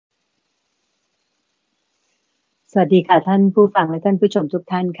สวัสดีค่ะท่านผู้ฟังและท่านผู้ชมทุก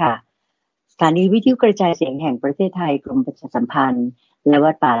ท่านค่ะสถานีวิทยุกระจายเสียงแห่งประเทศไทยกรมประชาสัมพันธ์และ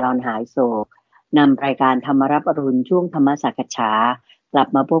วัดป่าดอนหายโศกนำรายการธรรมรับอรุณช่วงธรรมสักฉากลับ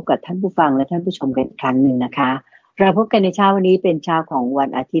มาพบกับท่านผู้ฟังและท่านผู้ชมกันอีกครั้งหนึ่งนะคะเราพบกันในเช้าวันนี้เป็นเช้าของวัน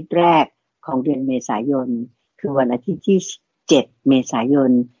อาทิตย์แรกของเดือนเมษายนคือวันอาทิตย์ที่7เมษาย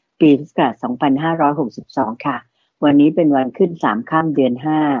นปีพุทธศักราช2562ค่ะวันนี้เป็นวันขึ้น3ค่ำเดือน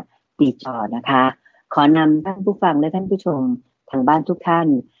5ปีจอนะคะขอนำท่านผู้ฟังและท่านผู้ชมทางบ้านทุกท่าน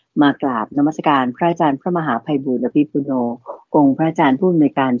มากราบนมัสการพระอาจารย์พระมหาไพบูลย์อภิปุโนองค์พระอาจารย์ผู้อำนว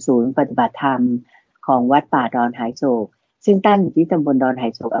ยการศูนย์ปฏิบัติธรรมของวัดป่าดอนหายโศกซึ่งตั้งอยู่ที่ตำบลดอนหา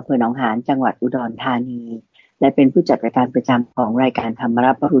ยโศกอำเภอหนองหานจังหวัดอุดรธานีและเป็นผู้จัดรายการประจำของรายการธรรม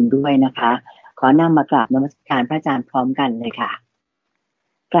รับอรุณด้วยนะคะขอนำมากราบนมัสการพระอาจารย์พร้อมกันเลยค่ะ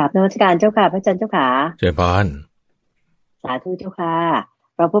กราบนมัสการเจ้าค่ะพระอาจารย์เจ้าค่ะเจริญพรสาธุเจ้าค่ะ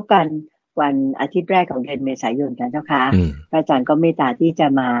เราพบกันวันอาทิตย์แรกของเดือนเมษายนกันเจ้าค่ะพระอาจารย์ก็เมตตาที่จะ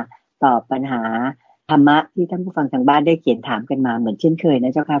มาตอบปัญหาธรรมะที่ท่านผู้ฟังทางบ้านได้เขียนถามกันมาเหมือนเช่นเคยน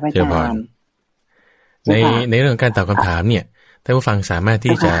ะเจ้าค่ะพระอาจารย์ในเรื่องการตอบคำถามเนี่ยท่านผู้ฟังสามารถ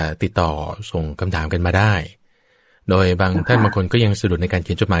ที่จะติดต่อส่งคำถามกันมาได้โดยบางท่านบางคนก็ยังสะดวกในการเ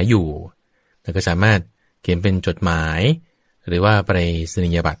ขียนจดหมายอยู่แต่ก็สามารถเขียนเป็นจดหมายหรือว่าไปรษณี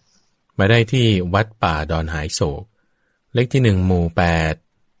ยบัตรมาได้ที่วัดป่าดอนหายโศกเลขที่1หมู่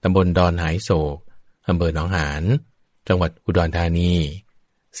8ตำบลดอนหายโศกอำเภอหนองหานจังหวัดอุดรธานี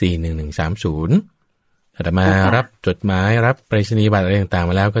41130อาตมารับจดหมายรับไปรษณียบัตรอะไรต่างๆ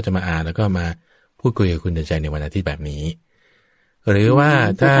มาแล้วก็จะมาอ่านแล้วก็มาพูดคุยกับคุณเดินใจในวันอาทิตย์แบบนี้หรือว่า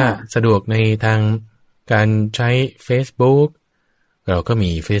ถ้าสะดวกในทางการใช้ Facebook เราก็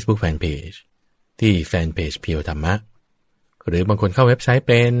มี Facebook Fanpage ที่แฟนเพจเพียวธรรมะหรือบางคนเข้าเว็บไซต์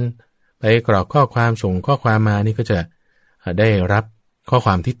เป็นไปกรอกข้อความส่งข้อความมานี่ก็จะได้รับข้อค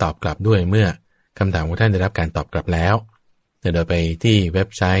วามที่ตอบกลับด้วยเมื่อคำถามของท่านได้รับการตอบกลับแล้วเดี๋ยวไปที่เว็บ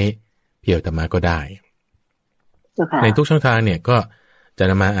ไซต์เพียวธรรมะก็ได้ในทุกช่องทางเนี่ยก็จะ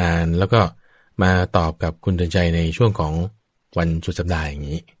นำมาอ่านแล้วก็มาตอบกับคุณเดินใจในช่วงของวันสุดสัปดาห์อย่าง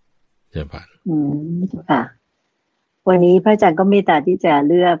นี้เจ้าค่ะค่ะวันนี้พระอาจารย์ก็เมตตาที่จะ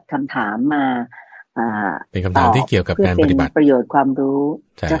เลือกคำถามมาเป็นคำถามที่เกี่ยวกับการปฏิบัติประโยชน์ความรู้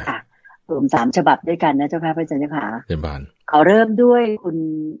เจ้าค่ะรวม3ฉบับด้วยกันนะเจ้าค่ะพระอาจารย์เจ้าค่ะเจ้าค่ะขอเริ่มด้วยคุณ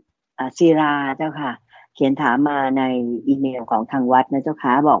ศิราเจ้าค่ะเขียนถามมาในอีเมลของทางวัดนะเจ้าค่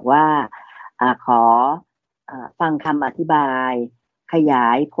ะบอกว่าขอฟังคำอธิบายขยา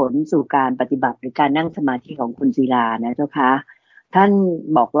ยผลสู่การปฏิบัติหรือการนั่งสมาธิของคุณศิรานะเจ้าค่ะท่าน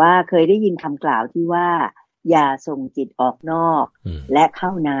บอกว่าเคยได้ยินคำกล่าวที่ว่าอย่าส่งจิตออกนอกและเข้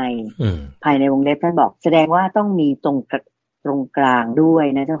าในภายในวงเล็บท่านบอกแสดงว่าต้องมีตรงกลางด้วย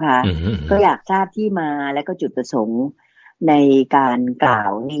นะเจ้าค่ะก็อยากทราบที่มาและก็จุดประสงค์ในการกล่า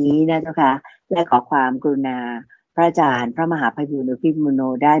วนี้นะเจ้าค่ะและขอความกรุณาพระอาจารย์พระมหาไพบูลย์อภิปุโน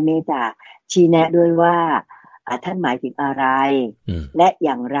ได้เมตตาชี้แนะด้วยว่าท่านหมายถึงอะไรและอ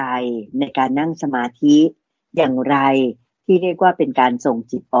ย่างไรในการนั่งสมาธิอย่างไรที่เรียกว่าเป็นการส่ง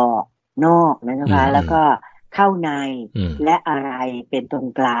จิตออกนอกนะเจ้าค่ะแล้วก็เข้าในและอะไรเป็นตรง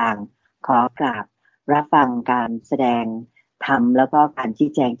กลางขอกราบรับฟังการแสดงธรรมแล้วก็การชี้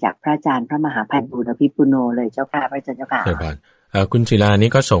แจงจากพระอาจารย์พระมหาไพบูลย์อภิปุโนเลยเจ้าค่ะพระอาจารย์เจ้าค่ะคุณศิลานี้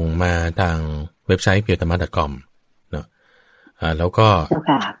ก็ส่งมาทางเว็บไซต์ piyothamma.com เนาะแล้วก็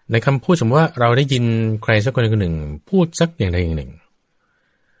ในคำพูดสมมติว่าเราได้ยินใครสักคนหนึ่งพูดสักอย่างใดอย่างหนึ่ง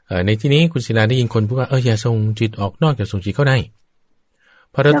ในที่นี้คุณศิลาได้ยินคนพูดว่าอย่าส่งจิตออกนอกอย่าส่งจิตเข้าใน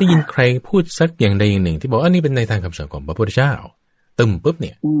พอเราได้ยินใครพูดสักอย่างใดอย่างหนึ่งที่บอกนี่เป็นในทางคำสอนของพระพุทธเจ้าตึมปุ๊บเ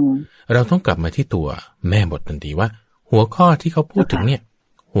นี่ยเราต้องกลับมาที่ตัวแม่บททันทีว่าหัวข้อที่เขาพูดถึงเนี่ย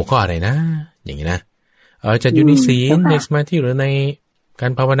หัวข้ออะไรนะอย่างนี้นะจะอยู่ในศีลในสมาธิหรือในกา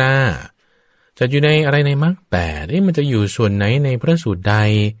รภาวนาจะอยู่ในอะไรในมรรคแปดมันจะอยู่ส่วนไหนในพระสูตรใด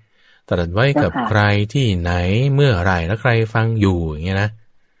ตรัสไว้กับใครที่ไหนเมื่อไรและใครฟังอยู่อย่างเงี้ยนะ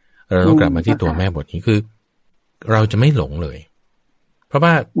เราต้องกลับมาที่ตัวแม่บทนี้คือเราจะไม่หลงเลยเพราะว่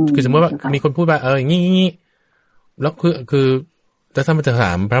าคือสมมติว่ามีคนพูดว่าอย่างนี้แล้วคือถ้ามันจะถ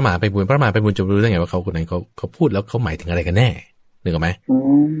ามพระมหาไพบูลย์จะรู้ได้ไงว่าเขาคนไหนเขาพูดแล้วเขาหมายถึงอะไรกันแน่นึกออกไหม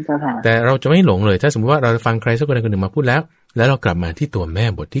แต่เราจะไม่หลงเลยถ้าสมมติว่าเราฟังใครสักคนหนึ่งมาพูดแล้วเรากลับมาที่ตัวแม่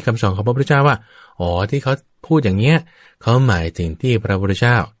บทที่คำสอนของพระพุทธเจ้าว่าที่เขาพูดอย่างเงี้ยเขาหมายถึงที่พระพุทธเ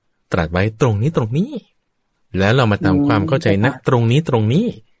จ้าตรัสไว้ตรงนี้แล้วเรามาทำความเข้าใจณตรงนี้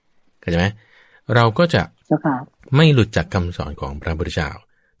เข้าใจไหมเราก็จะไม่หลุดจากคำสอนของพระพุทธเจ้า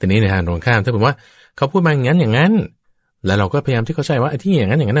แต่นี้ในทางตรงข้ามถ้าผมว่าเขาพูดมาอย่างนั้นแล้วเราก็พยายามที่เข้าใจว่าที่อย่า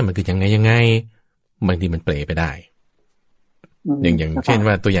งนั้นมันคือยังไงบางทีมันเปรไปได้อย่างเช่น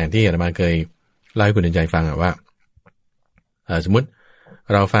ว่าตัวอย่างที่อาตมาเคยเล่าให้คุณเดินใจฟังว่าสมมติ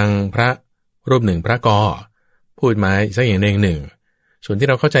เราฟังพระรูปหนึ่งพระกอ พูดมาสักอย่างหนึ่งส่วนที่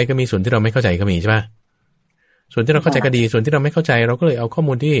เราเข้าใจก็มีส่วนที่เราไม่เข้าใจก็มีใช่ปะส่วนที่เราเข้าใจก็ดีส่วนที่เราไม่เข้าใจเราก็เลยเอาข้อ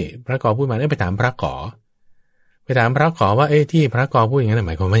มูลที่พระกอพูดมาไปถามพระกอว่าที่พระกอพูดอย่างนั้นห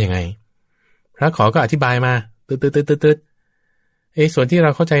มายความว่ายังไงพระกอก็อธิบายมาตืดส่วนที่เร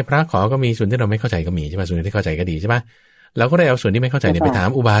าเข้าใจพระกอก็มีส่วนที่เราไม่เข้าใจก็มีใช่ปะส่วนที่เข้าใจก็ดีใช่ปะเราก็ได้เอาส่วนที่ไม่เข้าใจเนี่ยไปถาม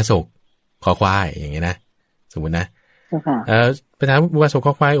อุบาสกขอควายอย่างเงี้ยนะสมมตินะไปถามอุบาสกข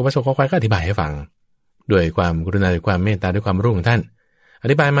อควายก็อธิบายให้ฟังด้วยความกรุณาด้วยความเมตตาด้วยความรู้ของท่านอ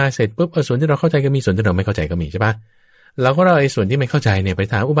ธิบายมาเสร็จปุ๊บส่วนที่เราเข้าใจก็มีส่วนที่เราไม่เข้าใจก็มีใช่ปะเราก็เอาส่วนที่ไม่เข้าใจเนี่ยไป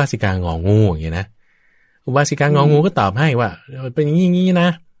ถามอุบาสิกางองูอย่างเงี้ยนะอุบาสิกางองูก็ตอบให้ว่าเป็นอย่างนี้นะ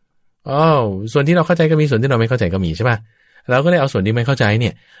ส่วนที่เราเข้าใจก็มีส่วนที่เราไม่เข้าใจก็มีใช่ปะเราก็ได้เอาส่วนที่ไม่เข้าใจเนี่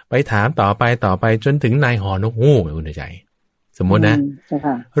ยไปถามต่อไปจนถึงนายหอนกฮูกคุณใจสมมตินะ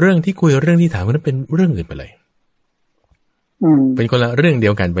เรื่องที่คุยเรื่องที่ถามมันเป็นเรื่องอื่นไปเลยเป็นคนละเรื่องเดี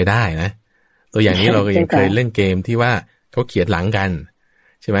ยวกันไปได้นะตัวอย่างนี้เราก็ยังเคยเล่นเกมที่ว่าเขาเขียนหลังกัน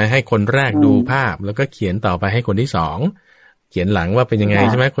ใช่ไหมให้คนแรกดูภาพแล้วก็เขียนต่อไปให้คนที่สองเขียนหลังว่าเป็นยังไง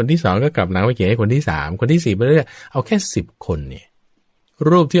ใช่ไหมคนที่สองก็กลับหลังไปเขียนให้คนที่สามคนที่สี่ไปเรื่อยเอาแค่10 คนเนี่ย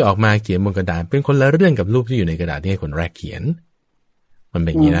รูปที่ออกมาเขียนบนกระดาษเป็นคนละเรื่องกับรูปที่อยู่ในกระดาษที่ให้คนแรกเขียนมันเ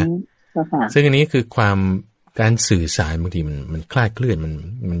ป็นอย่างนี้นะซึ่งอันนี้คือความการสื่อสารบางทีมันคลาดเคลื่อน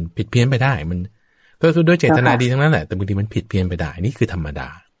มันผิดเพี้ยนไปได้มันก็คือด้วยเจตนาดีทั้งนั้นแหละแต่บางทีมันผิดเพี้ยนไปได้นี่คือธรรมดา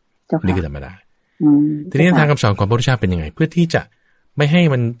นี่คือธรรมดาทีนี้ทางคำสอนของพระพุทธเจ้าเป็นยังไงเพื่อที่จะไม่ให้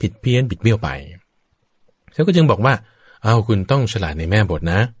มันผิดเพี้ยนบิดเบี้ยวไปเขาก็จึงบอกว่าคุณต้องฉลาดในแม่บท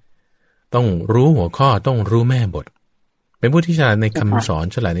นะต้องรู้หัวข้อต้องรู้แม่บทเป็นผู้ที่ฉลาดในคำสอน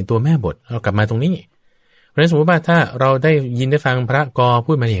ฉลาดในตัวแม่บทเรากลับมาตรงนี้เพราะฉะนั้นสมมติว่าถ้าเราได้ยินได้ฟังพระกอ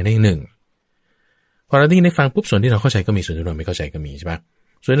พูดมาอย่างใดหนึ่งพอเราได้ยินได้ฟังปุ๊บส่วนที่เราเข้าใจก็มีส่วนที่เราไม่เข้าใจก็มีใช่ปะ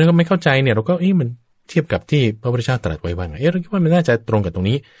ส่วนที่เราไม่เข้าใจเนี่ยเราก็มันเทียบกับที่พระพุทธเจ้าตรัสไว้ว่าไงเราคิดว่ามันน่าจะตรงกับตรง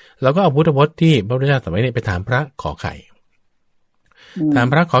นี้เราก็เอาพุทธพจน์ที่พระพุทธเจ้าตรัสไว้เนี่ยไปถามพระขอไข่ถาม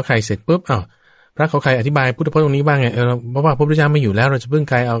พระขอไข่เสร็จปุ๊บพระขอไข่อธิบายพุทธพจน์ตรงนี้บ้างไงเพราะว่าพระพุทธเจ้าไม่อยู่แล้วเราจะพึ่ง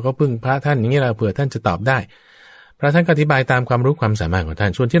ใครก็พึ่งพระท่านอย่างนี้เราเผื่อท่านจะตอบได้พระท่านก็อธิบายตามความรู้ความสามารถของท่า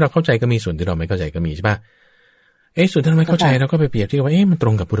นส่วนที่เราเข้าใจก็มีส่วนที่เราไม่เข้าใจก็มีใช่ปะส่วนที่เราไม่เข้าใจเราก็ไปเปรียบเทียบว่ามันตร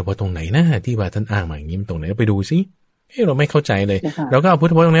งกับพุทธพจน์ตรงไหนนะที่ว่าท่านอ้างมาอย่างนี้มันตรงไหนไปดูซิเราไม่เข้าใจเลยเราก็เอาพุท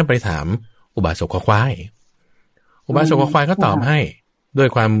ธพจน์ตรงนี้ไปถามอุบาสกขอควายอุบาสกขอควายก็ตอบให้ด้วย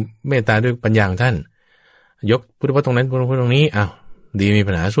ความเมตตาด้วยปัญญาของท่านยกพุทธพจน์ตรงนั้นพุทธพจน์ตรงนี้ดีมี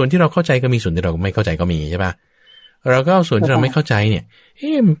ปัญหาส่วนที่เราเข้าใจก็มีส่วนที่เราไม่เข้าใจก็มีใช่ปะเราก็เอาส่วนที่เราไม่เข้าใจเนี่ย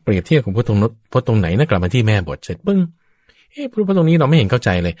เปรียบเทียบของพุทธพจน์ตรงไหนนะกลับมาที่แม่บทเสร็จปึ้งพุทธพจน์ตรงนี้เราไม่เห็นเข้าใจ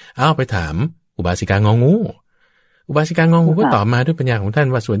เลยไปถามอุบาสิกางองูอุบาสิกางองูก็ตอบมาด้วยปัญญาของท่าน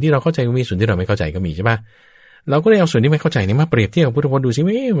ว่าส่วนที่เราเข้าใจก็มีส่วนที่เราไม่เข้าใจก็มีใช่ปะเราก็เลยเอาส่วนที่ไม่เข้าใจนี้มาเปรียบเทียบกับพุทธพจน์ดูซิ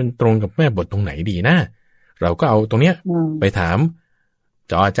ว่ามันตรงกับแม่บทตรงไหนดีนะเราก็เอาตรงเนี้ยไปถาม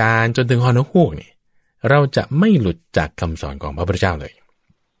จอจานจนถึงฮอนกฮูกนี่เราจะไม่หลุดจากคำสอนของพระพุทธเจ้าเลย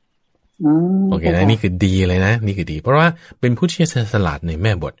โอเคนะนี่คือดีเลยนะนี่คือดีเพราะว่าเป็นผู้ที่ฉลาดในแ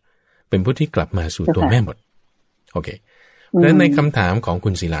ม่บทเป็นผู้ที่กลับมาสู่ตัวแม่บทโอเคและในคำถามของคุ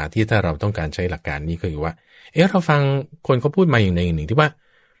ณศิลาที่ถ้าเราต้องการใช้หลักการนี้ก็คือว่าเราฟังคนเขาพูดมาอย่างใดอย่างหนึ่งที่ว่า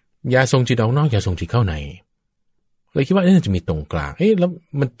อย่าส่งจิตออกนอกอย่าส่งจิตเข้าในเลยคิดว่าจะมีตรงกลางแล้ว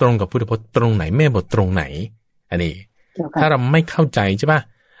มันตรงกับพุทธพจน์ตรงไหนแม่บทตรงไหนอันนี้ถ้าเราไม่เข้าใจใช่ป่ะ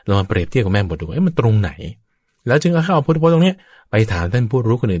เรามาเปรียบเทียบกับแม่บทดูมันตรงไหนแล้วจึงเอาพุทธพจน์ตรงนี้ไปถามท่านผู้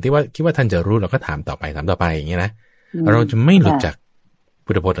รู้คนอื่นที่ว่าคิดว่าท่านจะรู้เราก็ถามต่อไปอย่างเงี้ยนะเราจะไม่หลุดจาก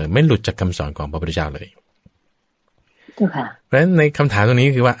พุทธพจน์เลยไม่หลุดจากคำสอนของพระพุทธเจ้าเลยเพราะฉะนั้นในคำถามตรงนี้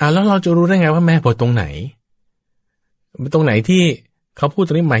คือว่าแล้วเราจะรู้ได้ไงว่าแม่บทตรงไหนที่เขาพูดต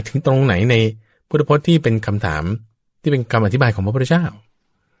รงนี้หมายถึงตรงไหนในพุทธพจน์ที่เป็นคำถามที่เป็นคำอธิบายของพระพุทธเจ้า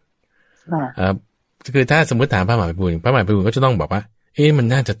คือถ้าสมมติถามพระมหาภัยบูลย์ก็จะต้องบอกว่ามัน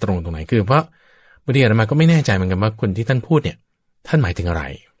น่าจะตรงตรงไหนคือเพราะบางทีอาตมาก็ไม่แน่ใจเหมือนกันว่าคนที่ท่านพูดเนี่ยท่านหมายถึงอะไร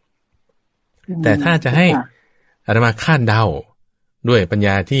แต่ถ้าจะให้อาตมาคาดเดาด้วยปัญญ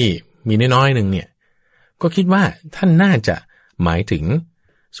าที่มีน้อยๆหนึ่งเนี่ยก็คิดว่าท่านน่าจะหมายถึง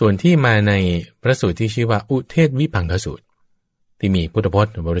ส่วนที่มาในพระสูตรที่ชื่อว่าอุเทศวิพังคสูตรที่มีพุทธพจ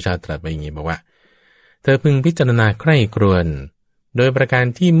น์พระพุทธเจ้าตรัสไว้อย่างนี้บอกว่าเธอพึงพิจารณาใคร่ครวญโดยประการ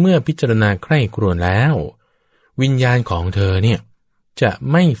ที่เมื่อพิจารณาใคร่ครวญแล้ววิญญาณของเธอเนี่ยจะ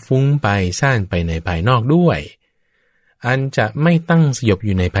ไม่ฟุ้งไปซ่านไปในภายนอกด้วยอันจะไม่ตั้งสยบอ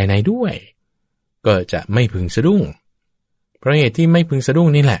ยู่ในภายในด้วยก็จะไม่พึงสะดุ้งเพราะเหตุที่ไม่พึงสะดุ้ง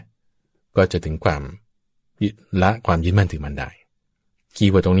นี่แหละก็จะถึงความละความยึดมั่นถือมั่นได้คี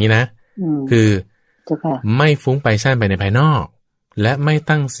ย์เวิร์ดตรงนี้นะคือไม่ฟุ้งไปซ่านไปในภายนอกและไม่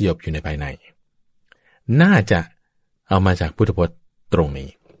ตั้งสยบอยู่ในภายในน่าจะเอามาจากพุทธพจน์ตรงนี้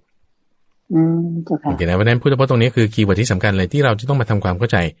โอเคนะเพราะฉะนั้นพุทธพจน์ตรงนี้คือคีย์เวิร์ดที่สำคัญเลยที่เราจะต้องมาทำความเข้า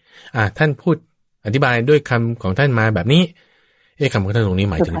ใจท่านพูด อธิบายด้วยคำของท่านมาแบบนี้คำของท่านตรงนี้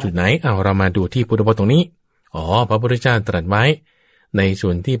หมายถึงจุดไหนเรามาดูที่พุทธพจน์ตรงนี้พระพุทธเจ้าตรัสไว้ในส่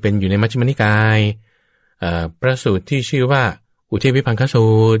วนที่เป็นอยู่ในมัชฌิมนิกายพระสูตรที่ชื่อว่าอุเทวิพังคสู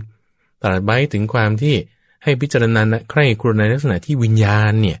ตรตรัสไว้ถึงความที่ให้พิจารณาใคร่ครวญในลักษณะที่วิญญา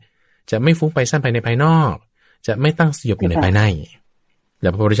ณเนี่ยจะไม่ฟุ้งไปซ่านภายในภายนอกจะไม่ตั้งสยบอยู่ในภายในแล้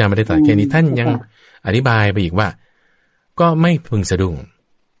วพระพุทธเจ้าไม่ได้ตรัสแค่นี้ท่านยังอธิบายไปอีกว่าก็ไม่พึงสะดุ้ง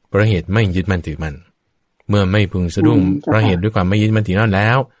เพราะเหตุไม่ยึดมั่นถือมั่นเมื่อไม่พึงสะดุ้งเพราะเหตุด้วยความไม่ยึดมั่นถือมั่นแล้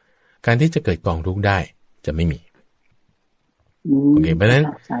วการที่จะเกิดกองทุกข์ได้จะไม่มีโอเคเพราะฉะนั้น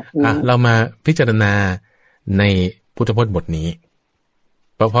เรามาพิจารณาในพุทธพจน์บทนี้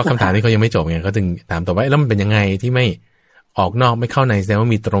เพราะคำถามนี้เขายังไม่จบไงเขาจึงถามต่อว่าแล้วมันเป็นยังไงที่ไม่ออกนอกไม่เข้าในแสดงว่า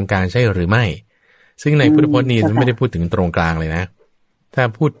มีตรงกลางใช่หรือไม่ซึ่งในพุทธพจน์นี้ไม่ได้พูดถึงตรงกลางเลยนะถ้า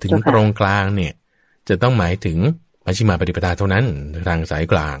พูดถึงตรงกลางเนี่ยจะต้องหมายถึงมัชฌิมาปฏิปทาเท่านั้นทางสาย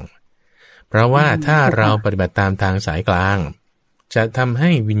กลางเพราะว่าถ้าเราปฏิบัติตามทางสายกลางจะทำใ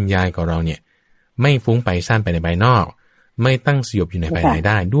ห้วิญญาณของเราเนี่ยไม่ฟุ้งไปซ่านไปในภายนอกไม่ตั้งสยบอยู่ในภายในไ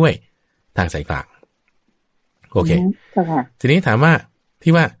ด้ด้วยทางสายกลางโอเคทีนี้ถามว่า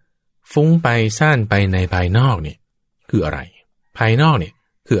ที่ว่าฟุ้งไปซ่านไปในภายนอกเนี่ยคืออะไรภายนอกเนี่ย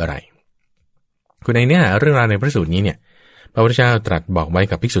คืออะไรคือในเนื้อหาเรื่องราวในพระสูตรนี้เนี่ยพระพุทธเจ้าตรัสบอกไว้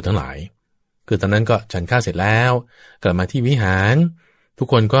กับภิกษุทั้งหลายคือตอนนั้นก็ฉันข้าวเสร็จแล้วกลับมาที่วิหารทุก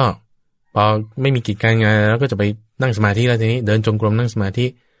คนก็พอไม่มีกิจการงานแล้วก็จะไปนั่งสมาธิแล้วทีนี้เดินจงกรมนั่งสมาธิ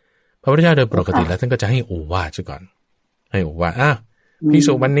พระพุทธเจ้าโดยปกติแล้วท่านก็จะให้โอวาทซะก่อนให้โอวาทภิก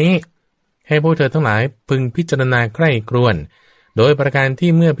ษุวันนี้ให้พวกเธอทั้งหลายพึงพิจารณาใคร่ครวญโดยประการที่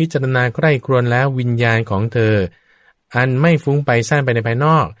เมื่อพิจารณาใคร่ครวญแล้ววิญญาณของเธออันไม่ฟุ้งไปซ่านไปในภายน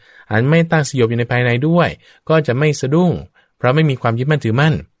อกอันไม่ตั้งสยบอยู่ในภายในด้วยก็จะไม่สะดุ้งเพราะไม่มีความยึดมั่นถือ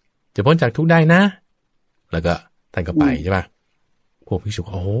มั่นจะพ้นจากทุกข์ได้นะแล้วก็ท่านก็ไปใช่ป่ะพวกภิกษุ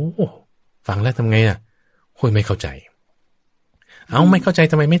โอ้ฟังแล้วทำไงโอ้ยไม่เข้าใจไม่เข้าใจ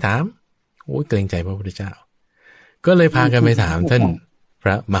ทำไมไม่ถามโอ้ยเกรงใจพระพุทธเจ้าก็เลยพากันไปถามท่านพร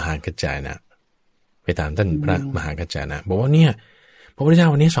ะมหากัจจายนะไปถามท่านพระมหากัจจายนะบอกว่าเนี่ยพระพุทธเจ้า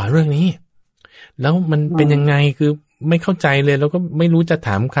วันนี้สอนเรื่องนี้แล้วมันเป็นยังไงคือไม่เข้าใจเลยแล้วก็ไม่รู้จะถ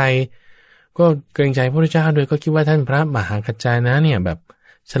ามใครก็เกรงใจพระพุทธเจ้าด้วยก็คิดว่าท่านพระมหากัจจายนะเนี่ยแบบ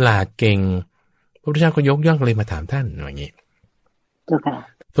ฉลาดเก่งพระพุทธเจ้าก็ยกย่องเลยมาถามท่านอย่างนี้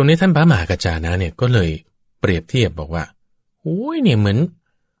ตรงนี้ท่านพระมหากัจจายนะเนี่ยก็เลยเปรียบเทียบบอกว่าโอ้ยเนี่ยเหมือน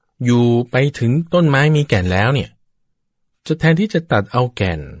อยู่ไปถึงต้นไม้มีแก่นแล้วเนี่ยจะแทนที่จะตัดเอาแ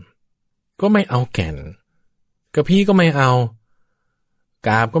ก่นก็ไม่เอาแก่นกระพี้ก็ไม่เอาก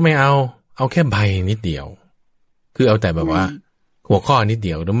าบก็ไม่เอาแค่ใบนิดเดียวคือเอาแต่แบบว่าหัวข้อนิดเ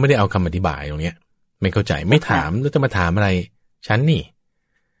ดียวแล้วไม่ได้เอาคำอธิบายตรงเนี้ยไม่เข้าใจไม่ถามแล้วจะมาถามอะไรฉันนี่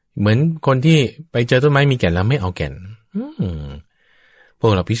เหมือนคนที่ไปเจอต้นไม้มีแก่นแล้วไม่เอาแก่นพว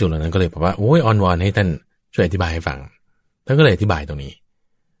กเราภิกษุเหล่านั้นก็เลยบอกว่าโอ้ยออนวอนให้ท่านช่วยอธิบายให้ฟังท่านก็เลยอธิบายตรงนี้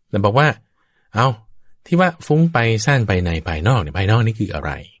แล้วบอกว่าเอาที่ว่าฟุ้งไปซ่านไปในภายนอกเนี่ยภายนอกนี่คืออะไ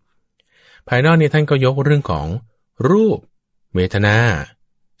รภายนอกเนี่ยท่านก็ยกเรื่องของรูปเวทนา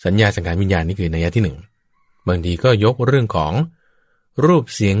สัญญาสังขารวิญญาณนี่คือนัยยะที่หนึ่งบางทีก็ยกเรื่องของรูป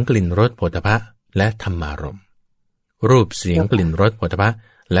เสียงกลิ่นรสโผฏฐัพพะและธรรมารมณ์รูปเสียงกลิ่นรสโผฏฐัพพะ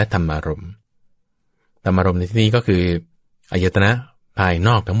และธรรมารมณ์ธรรมารมณ์ในที่นี้ก็คืออายตนะภายน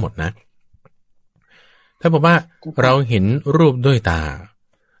อกทั้งหมดนะถ้าบอกว่าเราเห็นรูปด้วยตา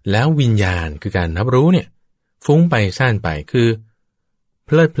แล้ววิญญาณคือการรับรู้เนี่ยฟุ้งไปซ่านไปคือเพ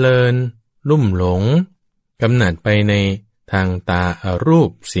ลิดเพลินลุ่มหลงกำหนัดไปในทางตารูป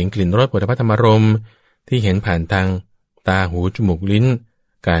เสียงกลิ่นรสโผฏฐัพพะธรรมารมณ์ที่เห็นผ่านทางตาหูจมูกลิ้น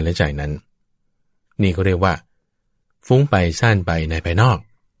กายและใจนั้นนี่ก็เรียกว่าฟุ้งไปซ่านไปในภายนอก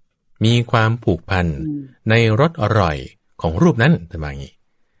มีความผูกพันในรสอร่อยของรูปนั้นแต่ว่าอย่างนี้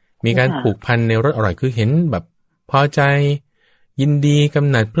มีการผูกพันในรสอร่อยคือเห็นแบบพอใจยินดีกำ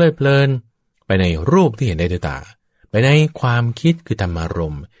หนัดเพลิดเพลินไปในรูปที่เห็นได้ด้วยตาไปในความคิดคือธรรมาร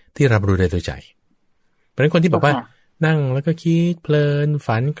มณ์ที่รับรู้ได้ด้วยใจเพราะฉะนั้นคนที่บอกว่านั่งแล้วก็คิดเพลิน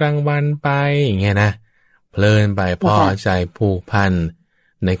ฝันกลางวันไปอย่างเงี้ยนะเพลินไปพอใจผูกพัน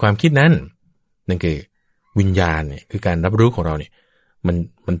ในความคิดนั้นนั่นคือวิญญาณเนี่ยคือการรับรู้ของเราเนี่ย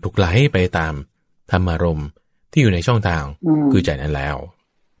มันถูกไหลไปตามธรรมารมณ์ที่อยู่ในช่องทางคือใจนั้นแล้ว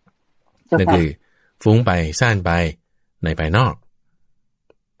นั่นคือฟุ้งไปซ่านไปในภายนอก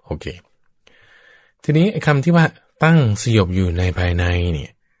โอเคทีนี้คำที่ว่าตั้งสยบอยู่ในภายในเนี่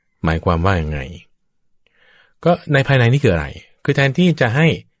ยหมายความว่าอย่างไงก็ในภายในนี่คืออะไรคือแทนที่จะให้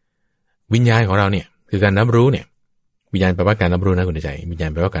วิญญาณของเราเนี่ยคือการรับรู้เนี่ยวิญญาณแปลว่าการรับรู้นะคุณใจวิญญา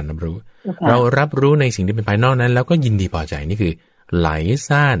ณแปลว่าการรับรู้เรารับรู้ในสิ่งที่เป็นภายนอกนั้นแล้วก็ยินดีพอใจนี่คือไหล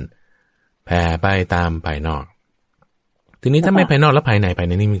ซ่านแผ่ไปตามภายนอกทีนี้ถ้าไม่ภายนอกแล้วภายใน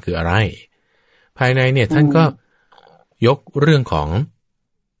นี่มันคืออะไร ภายในเนี่ยท่านก็ยกเรื่องของ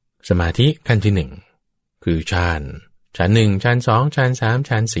สมาธิขั้นที่หนึ่งคือฌานหนึ่งฌานสองฌานสาม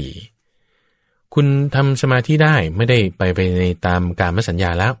ฌานสี่คุณทำสมาธิได้ไม่ได้ไปในตามกามสัญญา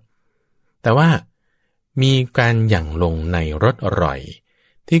แล้วแต่ว่ามีการหยั่งลงในรสอร่อย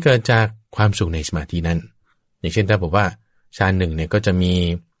ที่เกิดจากความสุขในสมาธินั้นอย่างเช่นถ้าบอกว่าฌานหนึ่งเนี่ยก็จะมี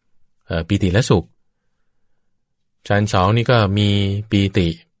ปีติและสุขฌานสองนี่ก็มีปีติ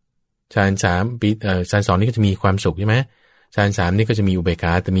ฌานสามฌานสองนี่ก็จะมีความสุขใช่ไหมฌานสามนี่ก็จะมีอุเบกข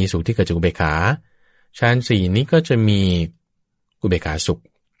าแต่มีสุขที่เกิดจากอุเบกขาฌานสี่นี่ก็จะมีอุเบกขาสุข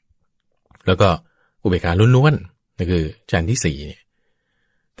แล้วก็อุเบกขาล้วนๆนั่นคือฌานที่สี่เนี่ย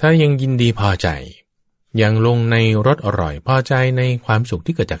ถ้ายังยินดีพอใจยังลงในรสอร่อยพอใจในความสุข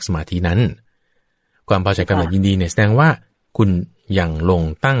ที่เกิดจากสมาธินั้นความพอใจกำลังยินดีเนี่ยแสดงว่าคุณยังลง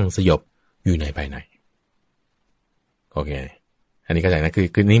ตั้งสยบอยู่ในภายในโอเคอันนี้เข้าใจนะ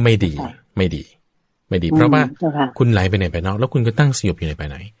คือนี่ไม่ดีเพราะว่าคุณไหลไปในภายนอกแล้วคุณก็ตั้งสยบอยู่ในภาย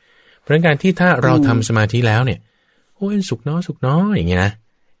ในเพราะการที่ถ้าเราทำสมาธิแล้วเนี่ยโอ้ยสุขน้อยอย่างเงี้ยนะ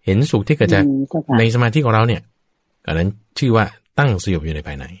เห็นสุขที่เกิดจากในสมาธิของเราเนี่ยอันนั้นชื่อว่าตั้งสยบอยู่ในภ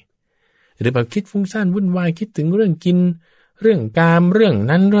ายในหรือแบบคิดฟุ้งซ่านวุ่นวายคิดถึงเรื่องกินเรื่องกามเรื่อง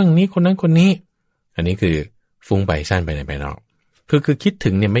นั้นเรื่องนี้คนนั้นคนนี้อันนี้คือฟุ้งไปซ่านไปในภายนอกคือคิดถึ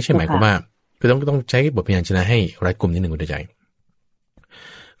งเนี่ยไม่ใช่หมายความว่าคือต้องใช้บทพยัญชนะให้รัดกุมนิดหนึ่งคุณใจ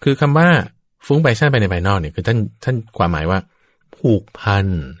คือคำว่าฟุ้งไปซ่านไปในภายนอกเนี่ยคือท่านความหมายว่าผูกพัน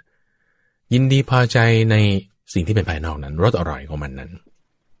ยินดีพอใจในสิ่งที่เป็นภายนอกนั้นรสอร่อยของมันนั้น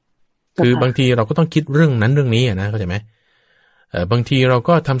คือบางทีเราก็ต้องคิดเรื่องนั้นเรื่องนี้นะเข้าใจไหมบางทีเรา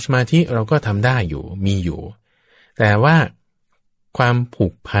ก็ทำสมาธิเราก็ทำได้อยู่มีอยู่แต่ว่าความผู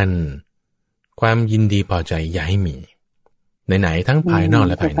กพันความยินดีพอใจอย่าให้มีไหนๆทั้งภายนอก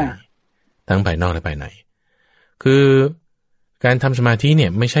และภายในทั้งภายนอกและภายในคือการทำสมาธิเนี่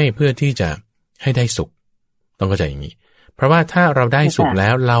ยไม่ใช่เพื่อที่จะให้ได้สุขต้องเข้าใจอย่างนี้เพราะว่าถ้าเราได้สุขแล้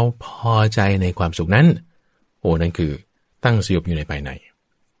วเราพอใจในความสุขนั้นโอ้นั่นคือตั้งสยบอยู่ในภายใน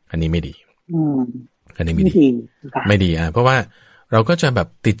อันนี้ไม่ดีอันนี้ไม่ดีเพราะว่าเราก็จะแบบ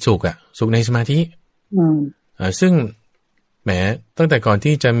ติดสุขสุขในสมาธิซึ่งแหมตั้งแต่ก่อน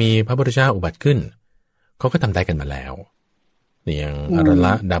ที่จะมีพระพุทธเจ้าอุบัติขึ้นเขาก็ทำได้กันมาแล้วอย่างอรล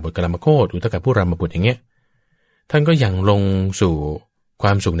ะดาบทกลามโคตอุทกผู้รามบุตรอย่างเงี้ยท่านก็ยังลงสู่คว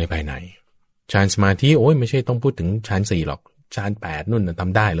ามสุขในภายในฌานสมาธิโอ้ยไม่ใช่ต้องพูดถึงฌาน4หรอกฌาน8นู่นท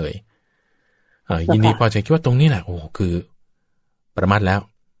ำได้เลยยินดีพอใจคิดว่าตรงนี้แหละโอ้คือประมาทแล้ว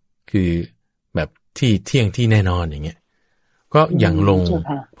คือแบบที่เที่ยงที่แน่นอนอย่างเงี้ยก็ยังลง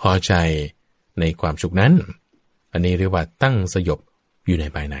พอใจในความสุขนั้นอันนี้เรียกว่าตั้งสยบอยู่ใน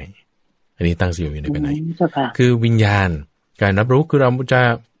ภายในอันนี้ตั้งสยบอยู่ในภายในคือวิญญาณการรับรู้คือเรา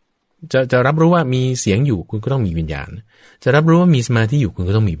จะรับรู้ว่ามีเสียงอยู่คุณก็ต้องมีวิญญาณจะรับรู้ว่ามีสมาธิอยู่คุณ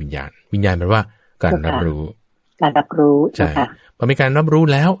ก็ต้องมีวิญญาณแปลว่าการรับรู้ใช่พอมีการรับรู้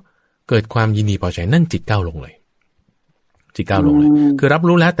แล้วเกิดความยินดีพอใจนั่นจิตก้าวลงเลยคือรับ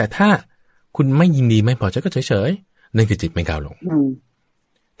รู้แล้วแต่ถ้าคุณไม่ยินดีไม่พอใจก็เฉยๆนั่นคือจิตไม่ก้าวลง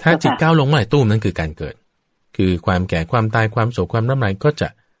ถ้าจิตก้าวลงเมื่อไหร่ตู้มนั่นคือการเกิดคือความแก่ความตายความโศกความร่ำไรก็จะ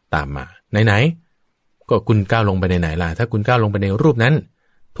ตามมาไหนๆก็คุณก้าวลงไปในไหนล่ะถ้าคุณก้าวลงไปในรูปนั้น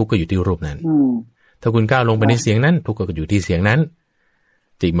ทุกข์ก็อยู่ที่รูปนั้นถ้าคุณก้าวลงไปในเสียงนั้นทุกข์ก็อยู่ที่เสียงนั้น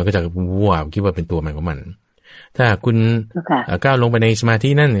จิตมันก็จะว้าวคิดว่าเป็นตัวมันของมันถ้าคุณก้าวลงไปในสมาธิ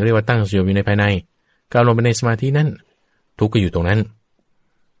นั่นเรียกว่าตั้งสยบอยู่ในภายในก้าวลงไปในสมาธินั่นทุกข์ก็อยู่ตรงนั้น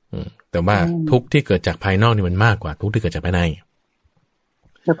แต่ว่าทุกข์ที่เกิดจากภายนอกนี่มันมากกว่าทุกข์ที่เกิดจากภายใน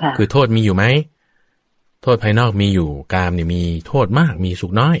คือโทษมีอยู่ไหมโทษภายนอกมีอยู่กามเนี่ยมีโทษมากมีสุ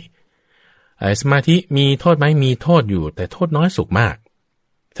ขน้อยสมาธิมีโทษไหมมีโทษอยู่แต่โทษน้อยสุขมาก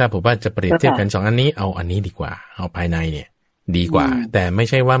ถ้าผมว่าจะเปรียบเทียบกัน2อันนี้เอาอันนี้ดีกว่าเอาภายในเนี่ยดีกว่าแต่ไม่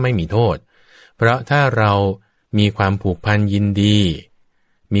ใช่ว่าไม่มีโทษเพราะถ้าเรามีความผูกพันยินดี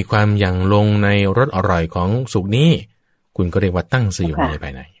มีความหยั่งลงในรสอร่อยของสุขนี้คุณก็เรียกว่าตั้งสยบในภา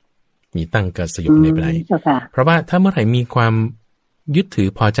ยในมีตั้งกระสยบในภายในเพราะว่าถ้าเมื่อไหร่มีความยึดถือ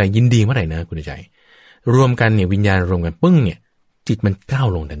พอใจยินดีเมื่อไหร่นะคุณใจรวมกันเนี่ยวิญญาณรวมกันปึ้งเนี่ยจิตมันก้าว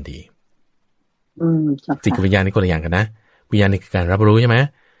ลงทันทีจิตกับวิญญาณนี่คนละอย่างกันนะวิญญาณนี่คือการรับรู้ใช่ไหม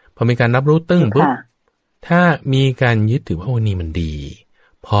พอมีการรับรู้ตึ้งปุ๊บถ้ามีการยึดถือว่าโอ้นี่มันดี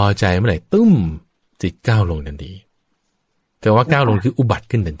พอใจเมื่อไหร่ตึ้มจิตก้าวลงทันทีแต่ว่าก้าวลงคืออุบัติ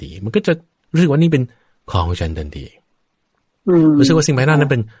ขึ้นทันทีมันก็จะรู้สึกว่านี่เป็นของฉันทันทีรู้สึกว่าสิ่งภายนอกนั้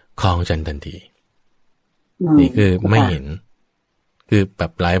นเป็นของฉันทันทีนี่คือไม่เห็นคือแบ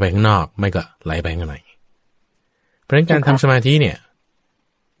บไหลไปข้างนอกไม่ก็ไหลไปข้างในเพราะฉะนั้นการทำสมาธิเนี่ย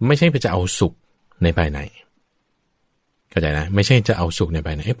ไม่ใช่เพื่อจะเอาสุขในภายในเข้าใจนะไม่ใช่จะเอาสุขในภ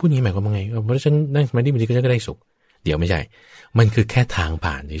ายในพูดนี้หมายความว่าไงเพราะฉันนั่งสมาธิบางทีก็จะได้สุขเดี๋ยวไม่ใช่มันคือแค่ทาง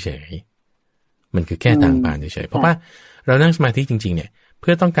ผ่านเฉยๆ มันคือแค่ทางผ่านเฉยๆเพราะว่าเรานั่งสมาธิจริงๆเนี่ยเ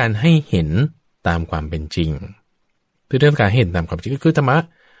พื่อต้องการให้เห็นตามความเป็นจริงเพื่อต้องการเห็นตามความจริงก็คือธรรมะ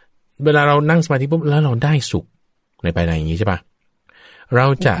เวลาเรานั่งสมาธิปุ๊บแล้วเราได้สุขในภายในอย่างนี้ใช่ปะเรา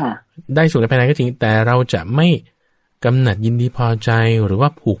จะได้สุขในภายในก็จริงแต่เราจะไม่กำหนัดยินดีพอใจหรือว่า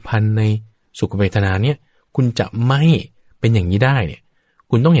ผูกพันในสุขเวทนาเนี่ยคุณจะไม่เป็นอย่างนี้ได้เนี่ย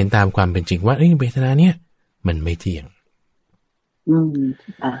คุณต้องเห็นตามความเป็นจริงว่าเวทนาเนี่ยมันไม่เที่ยง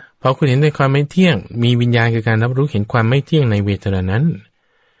พอคุณเห็นในความไม่เที่ยงมีวิญญาณคือการรับรู้เห็นความไม่เที่ยงในเวทนานั้น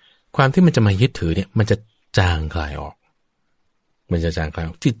ความที่มันจะมายึดถือเนี่ยมันจะจางคลายออกมันจะจางคลายอ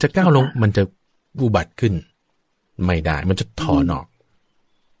อกจิตจะก้าวลงมันจะอุบัติขึ้นไม่ได้มันจะถอนออก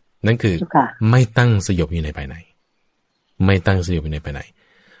นั่นคือไม่ตั้งสยบอยู่ในภายในไม่ตั้งสยบอยู่ในภายใน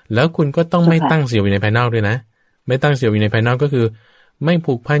แล้วคุณก็ต้องไม่ตั้งสยบอยู่ในภายนอกด้วยนะไม่ตั้งสยบอยู่ในภายนอกก็คือไม่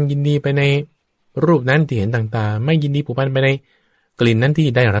ผูกพันยินดีไปในรูปนั้นที่เห็นต่างๆไม่ยินดีผูกพันไปในกลิ่นนั้นที่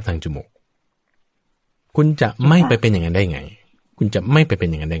ได้รับทางจมูกคุณจะไม่ไปเป็นอย่างนั้นได้ไงคุณจะไม่ไปเป็น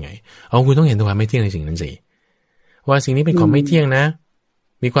อย่างนั้นได้ไงคุณต้องเห็นตัวความไม่เที่ยงในสิ่งนั้นสิว่าสิ่งนี้เป็นของไม่เที่ยงนะ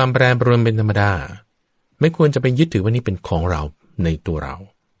มีความแปรปรวนเป็นธรรมดาไม่ควรจะไปยึดถือว่านี่เป็นของเราในตัวเรา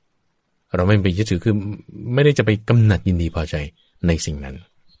ไม่ไปยึดถือคือไม่ได้จะไปกำหนัดยินดีพอใจในสิ่งนั้น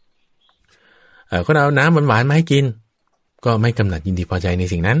คนเอาน้ำหวานๆมาให้กินก็ไม่กำหนัดยินดีพอใจใน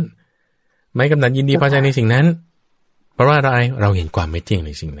สิ่งนั้นไม่กำหนัดยินดีพอใจในสิ่งนั้นเพราะว่าเราเห็นความไม่เที่ยงใ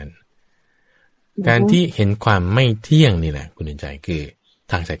นสิ่งนั้นการที่เห็นความไม่เที่ยงนี่แหละคุณใจคือ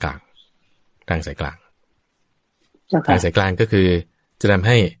ทางสายกลางทางสายกลางทางสายกลางก็คือจะทำใ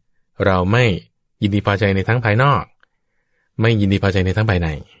ห้เราไม่ยินดีพอใจในทั้งภายนอกไม่ยินดีพอใจในทั้งภายใน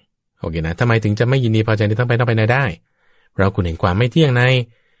โอเคนะทำไมถึงจะไม่ยินดีพอใจในทั้งภายนอกภายในได้เราคุณเห็นความไม่เที่ยงใน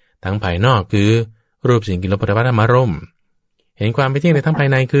ทั้งภายนอกคือรูปสิ่งกิริยาปฏิวัติธรรมารมณ์เห็นความไม่เที่ยงในทั้งภาย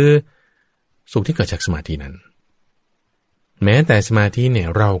ในคือสุขที่เกิดจากสมาธินั้นแม้แต่สมาธิเนี่ย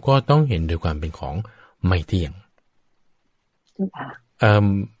เราก็ต้องเห็นโดยความเป็นของไม่เที่ยง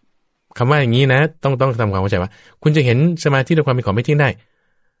คำว่าอย่างนี้นะต้องทำความเข้าใจว่าคุณจะเห็นสมาธิโดยความเป็นของไม่เที่ยงได้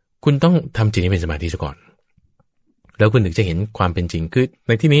คุณต้องทำจิตให้เป็นสมาธิซะก่อนแล้วคุณถึงจะเห็นความเป็นจริงคือใ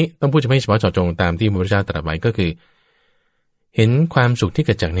นที่นี้ต้องพูดเฉพาะเจาะจงตามที่พระพุทธเจ้าตรัสไว้ก็คือเห็นความสุขที่เ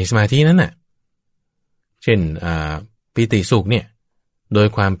กิดจากในสมาธินั้นน่ะเช่นปิติสุขเนี่ยโดย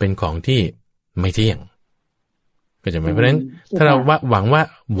ความเป็นของที่ไม่เที่ยงก็จะหมายเพราะฉะนั้นถ้าเราหวัง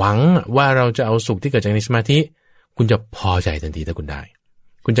ว่าเราจะเอาสุขที่เกิดจากในสมาธิคุณจะพอใจทันทีถ้าคุณได้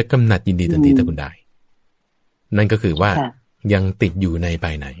คุณจะกำหนัดยินดีทันทีถ้าคุณได้นั่นก็คือว่ายังติดอยู่ในภ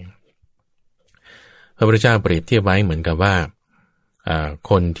ายในพระพุทธเจ้าเปรียบเทียบไว้เหมือนกับว่า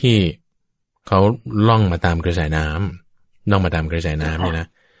คนที่เขาล่องมาตามกระแสน้ำล่องมาตามกระแสน้ำเนี่ยนะ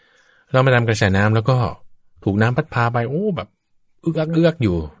ล่องมาตามกระแสน้ำแล้วก็ถูกน้ำพัดพาไปแบบเอื้อกอ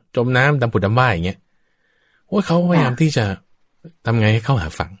ยู่จมน้ำดำผุดดำว่ายอย่างเงี้ยเขาพยายามที่จะทำไงให้เข้าหา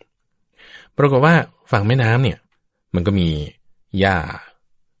ฝั่งปรากฏว่าฝั่งแม่น้ำเนี่ยมันก็มีหญ้า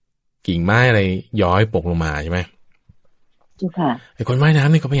กิ่งไม้อะไรย้อยปกลงมาใช่ไหมไอ้คนว่ายน้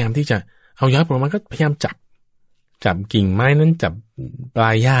ำเนี่ยก็พยายามที่จะเอาย้อยปกลงมาก็พยายามจับกิ่งไม้นั้นจับปลา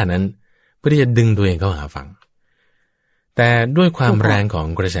ยหญ้านั้นเพื่อที่จะดึงตัวเองเข้าหาฝั่งแต่ด้วยความแรงของ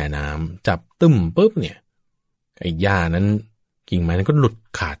กระแสน้ำจับตึ้มปุ๊บเนี่ยไอ้หญ้านั้นกิ่งไม้นั้นก็หลุด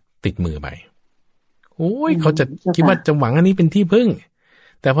ขาดติดมือไปเขาจะคิดว่าจะหวังอันนี้เป็นที่พึ่ง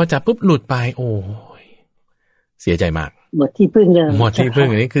แต่พอจับปุ๊บหลุดไปเสียใจมากหมดที่พึ่งเลยหมดที่พึ่ง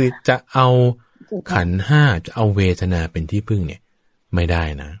อันนี้คือจะเอาขันธ์ห้าจะเอาเวทนาเป็นที่พึ่งเนี่ยไม่ได้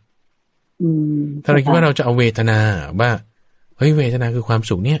นะถ้าเราคิดว่าเราจะเอาเวทนาว่าเวทนาคือความ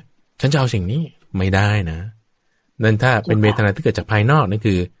สุขเนี่ยฉันจะเอาสิ่งนี้ไม่ได้นะนั่นถ้าเป็นเวทนาที่เกิดจากภายนอกนั่น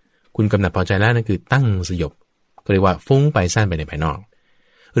คือคุณกำหนัดพอใจแล้วนั่นคือตั้งสยบก็เรียกว่าฟุ้งไปซ่านไปในภายนอก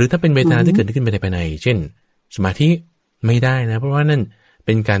หรือถ้าเป็นเวทนาที่เกิดขึ้นไปในภายในเช่นสมาธิไม่ได้นะเพราะว่านั่นเ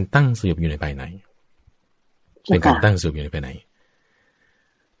ป็นการตั้งสยบอยู่ในภายในเป็นการตั้งสยบอยู่ในภายใน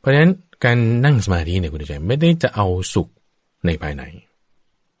เพราะฉะนั้นการนั่งสมาธิเนี่ยคุณผู้ชมไม่ได้จะเอาสุขในภายใน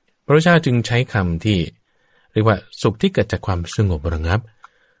พระพุทธเจ้าจึงใช้คำที่เรียกว่าสุขที่เกิดจากความสงบระงับ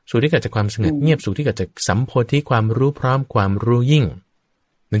สุขที่เกิดจากความสงบเงียบสุขที่เกิดจากสัมโพธิความรู้พร้อมความรู้ยิ่ง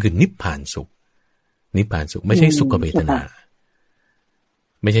นั่นคือนิพพานสุขนิพพานสุขไม่ใช่สุขเวทนา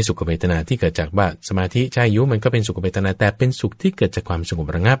ไม่ใช่สุขเวทนาที่เกิดจากว่าสมาธิใช่ยุมันก็เป็นสุขเวทนาแต่เป็นสุขที่เกิดจากความสงบ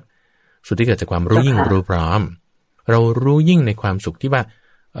ระงับสุขที่เกิดจากความรู้ยิ่งรู้พร้อมเรารู้ยิ่งในความสุขที่ว่า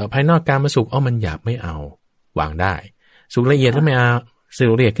ภายนอกการมาสุขมันหยาบไม่เอาวางได้สุขละเอียดแล้วไม่เอาสุข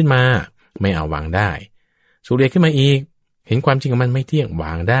ละเอียดขึ้นมาไม่เอาวางได้สุขละเอียดขึ้นมาอีกเห็นความจริงของมันไม่เที่ยงว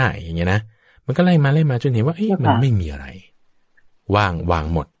างได้อย่างเงี้ยนะมันก็ไล่มาจนเห็นว่ามันไม่มีอะไรวาง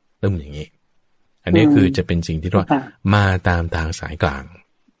หมดเริ่มอย่างนี้อันนี้คือจะเป็นสิ่งที่เรียกว่ามาตามทางสายกลาง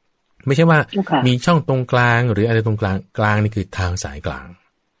ไม่ใช่ว่ามีช่องตรงกลางหรืออะไรตรงกลางนี่คือทางสายกลาง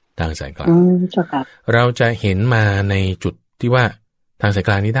ทางสายกลางเราจะเห็นมาในจุดที่ว่าทางสายก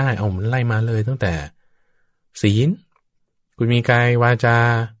ลางนี้ได้เอามันไล่มาเลยตั้งแต่ศีลคุณมีกายวาจา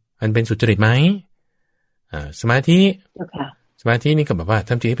อันเป็นสุจริตไหมสมาธินี่ก็แบบว่าท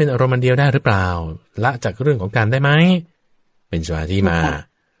ำจิตให้เป็นอารมณ์เดียวได้หรือเปล่าละจากเรื่องของการได้ไหมเป็นสมาธิมา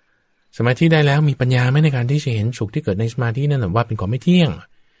สมาธิได้แล้วมีปัญญาไหมในการที่จะเห็นสุขที่เกิดในสมาธินั่นว่าเป็นของไม่เที่ยง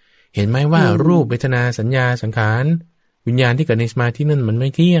เห็นไหมว่ารูปเวทนาสัญญาสังขารวิญญาณที่เกิดในสมาธินั่นมันไม่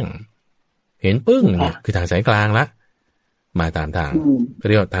เที่ยงเห็นปึ้งเนี่ยคือทางสายกลางละมาตามทางเ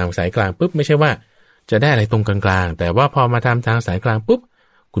รียกทางสายกลางปุ๊บไม่ใช่ว่าจะได้อะไรตรงกลางๆแต่ว่าพอมาทำทางสายกลางปุ๊บ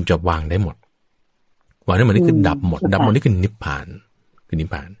คุณจะวางได้หมดวางได้หมดนี่คือดับหมดนี่คือนิพพานคือนิพ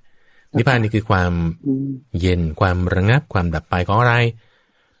พานนี่คือความเย็นความระงับความดับไปของอะไร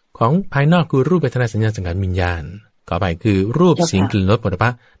ของภายนอกคือรูปเวทนาสัญญาสังขารวิญญาณต่อไปคือรูปเสียงกลิ่นรสโผฏฐัพพ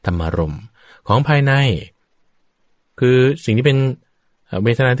ะธรรมารมณ์ของภายในคือสิ่งที่เป็นเว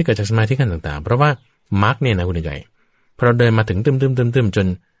ทนาที่เกิดจากสมาธิขั้นต่างๆเพราะว่ามรรคเนี่ยนะคุณใจพอเราเดินมาถึงตึมจน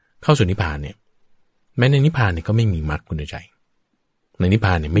เข้าสู่นิพพานเนี่ยแม้ในนิพพานเนี่ยก็ไม่มีมรรคคุณใจในนิพพ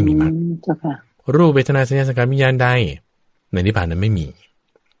านเนี่ยไม่มีมรรครูปเวทนาสัญญาสังขารวิญญาณใดในนิพพานนั้นไม่มี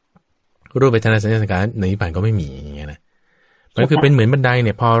รูปเวทนาสัญญาสังขารในนิพพานก็ไม่มีอย่างเงี้ยนะมันคือเป็นเหมือนบันไดเ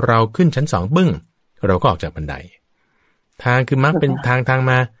นี่ยพอเราขึ้นชั้น2บึ้งเราก็ออกจากบันไดทางคือมรรคเป็นทาง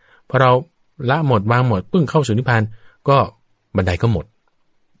มาพอเราละหมดวางหมดปึ้งเข้าสู่นิพพานก็บันไดก็หมด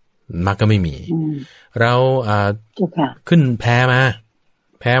มรรคก็ไม่มีเราขึ้นแพ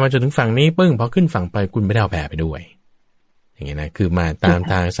มาจนถึงฝั่งนี้ปึ้งพอขึ้นฝั่งไปคุณไม่ได้เอาแพไปด้วยอย่างเงี้ยนะคือมาตาม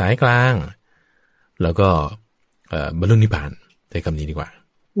ทางสายกลางแล้วก็บรรลุนิพพานใช้คำนี้ดีกว่า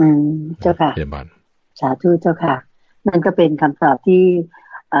เจ้าค่ะสาธุเจ้าค่ะนั่นก็เป็นคำตอบที่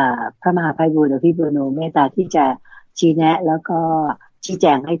พระมหาไพบูลย์อภิปุโนเมตตาที่จะชี้แนะแล้วก็ชี้แจ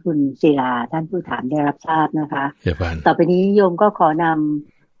งให้คุณศิลาท่านผู้ถามได้รับทราบนะคะต่อไปนี้โยมก็ขอน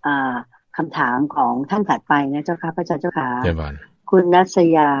ำคำถามของท่านถัดไปนะเจ้าค่ะพระอาจารย์เจ้าค่ะคุณนัส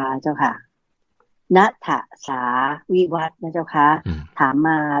ยาเจ้าค่ะณถสาวิวัฒน์นะเจ้าค่ะถามม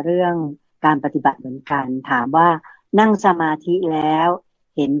าเรื่องการปฏิบัติเหมือนกันถามว่านั่งสมาธิแล้ว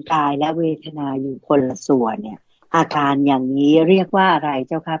เห็นกายและเวทนาอยู่คนละส่วนเนี่ยอาการอย่างนี้เรียกว่าอะไร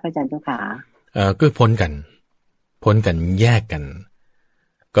เจ้าค่ะพระอาจารย์เจ้าค่ะก็พ้นกันแยกกัน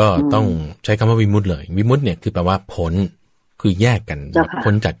ก็ต้องใช้คำว่าวิมุตติเลยวิมุตติเนี่ยคือแปลว่าพ้นคือแยกกัน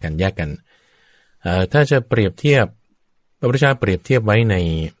พ้นจากกันแยกกันถ้าจะเปรียบเทียบพระพุทธเจ้าเปรียบเทียบไว้ใน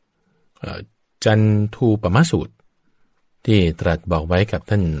จันทูปมสูตรที่ตรัสบอกไว้กับ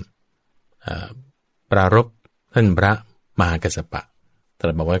ท่านปรารภท่านพระมหากัสสปะต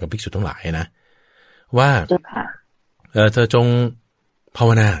รัสบอกไว้กับภิกษุทั้งหลายนะว่าเธอจงภาว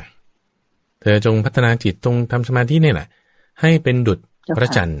นาเธอจงพัฒนาจิตจงทำสมาธินี่แหละให้เป็นดุจพระ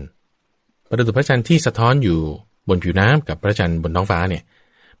จันทร์ประดุจพระจันทร์ที่สะท้อนอยู่บนผิวน้ำกับพระจันทร์บนท้องฟ้าเนี่ย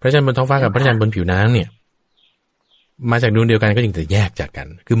พระจันทร์บนท้องฟ้ากับพระจันทร์บนผิวน้ำเนี่ยมาจากดวงเดียวกันก็จึงจะแยกจากกัน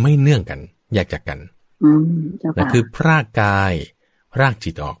คือไม่เนื่องกันแยกจากกันนั่นคือพรากกายพราก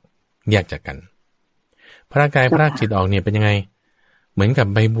จิตออกแยกจากกันพรากกายพรากจิตออกเนี่ยเป็นยังไงเหมือนกับ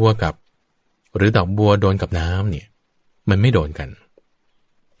ใบบัวกับหรือดอกบัวโดนกับน้ำเนี่ยมันไม่โดนกัน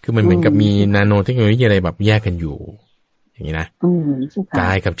คือมันเหมือนกับมีนาโนเทคโนโลยีอะไรแบบแยกกันอยู่อย่างนี้นะก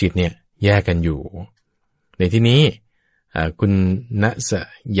ายกับจิตเนี่ยแยกกันอยู่ในที่นี้คุณณส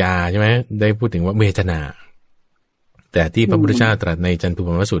ยาใช่ไหมได้พูดถึงว่าเวทนาแต่ที่พระพุทธเจ้าตรัสในจันทูป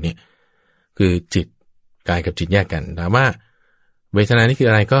มสูตรเนี่ยคือจิตกายกับจิตแยกกันถามว่าเวทนานี่คือ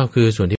อะไรก็คือส่วนที่